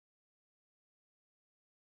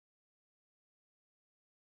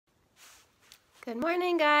Good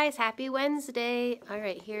morning, guys. Happy Wednesday. All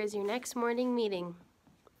right, here's your next morning meeting.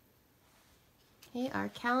 Okay, our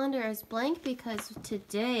calendar is blank because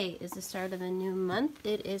today is the start of a new month.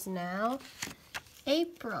 It is now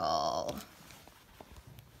April.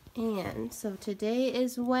 And so today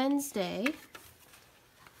is Wednesday.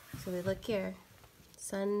 So we look here.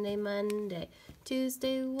 Sunday, Monday,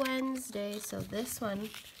 Tuesday, Wednesday. So this one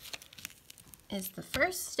is the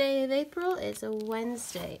first day of April. It's a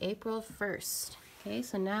Wednesday, April 1st. Okay,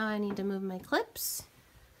 so now I need to move my clips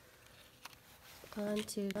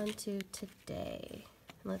onto today.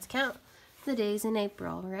 Let's count the days in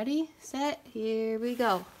April. Ready, set, here we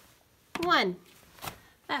go. 1.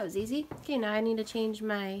 That was easy. Okay, now I need to change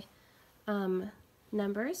my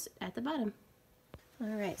numbers at the bottom. All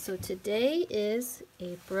right, so today is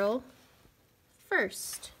April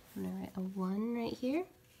 1st. I'm gonna write a 1 right here.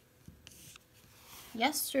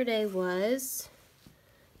 Yesterday was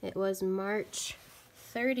March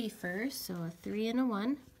 31st, so a 3 and a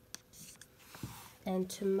 1. And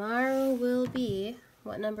tomorrow will be,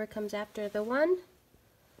 what number comes after the 1?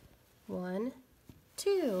 1,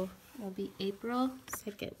 2. It'll be April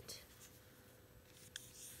 2nd.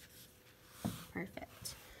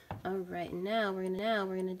 Perfect. All right, now we're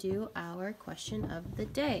gonna do our question of the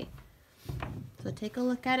day. So take a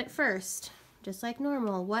look at it first, just like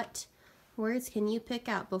normal. What words can you pick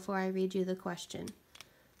out before I read you the question?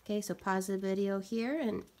 Okay, so pause the video here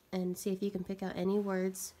and see if you can pick out any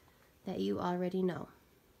words that you already know.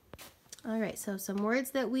 All right, so some words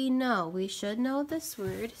that we know. We should know this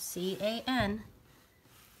word, C-A-N,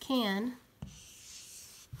 can.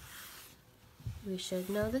 We should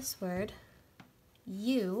know this word,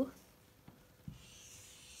 you.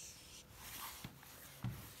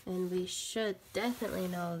 And we should definitely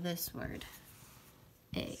know this word,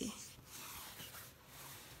 a.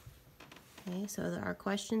 Okay, so our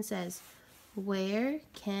question says, where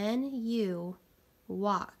can you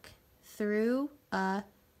walk through a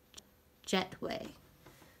jetway?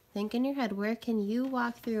 Think in your head, where can you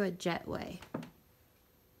walk through a jetway?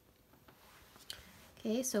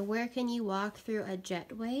 Okay, so where can you walk through a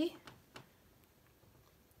jetway?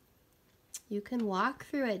 You can walk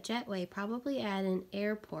through a jetway probably at an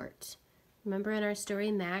airport. Remember in our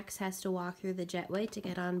story, Max has to walk through the jetway to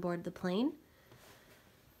get on board the plane.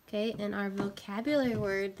 Okay, and our vocabulary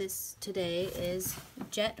word today is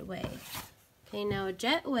jetway. Okay, now a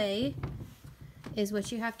jetway is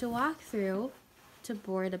what you have to walk through to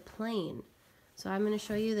board a plane. So I'm going to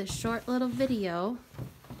show you this short little video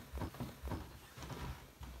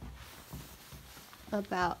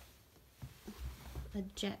about a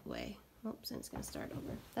jetway. Oops, it's going to start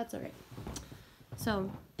over. That's all right.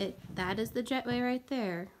 So that is the jetway right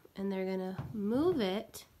there, and they're going to move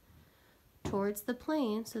it towards the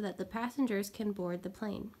plane so that the passengers can board the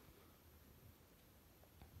plane.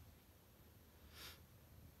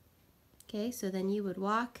 Okay, so then you would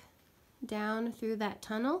walk down through that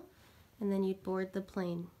tunnel and then you'd board the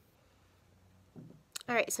plane.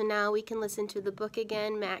 All right, so now we can listen to the book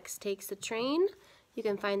again, Max Takes the Train. You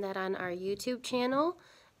can find that on our YouTube channel,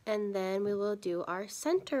 and then we will do our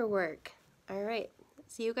center work. All right,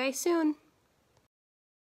 see you guys soon.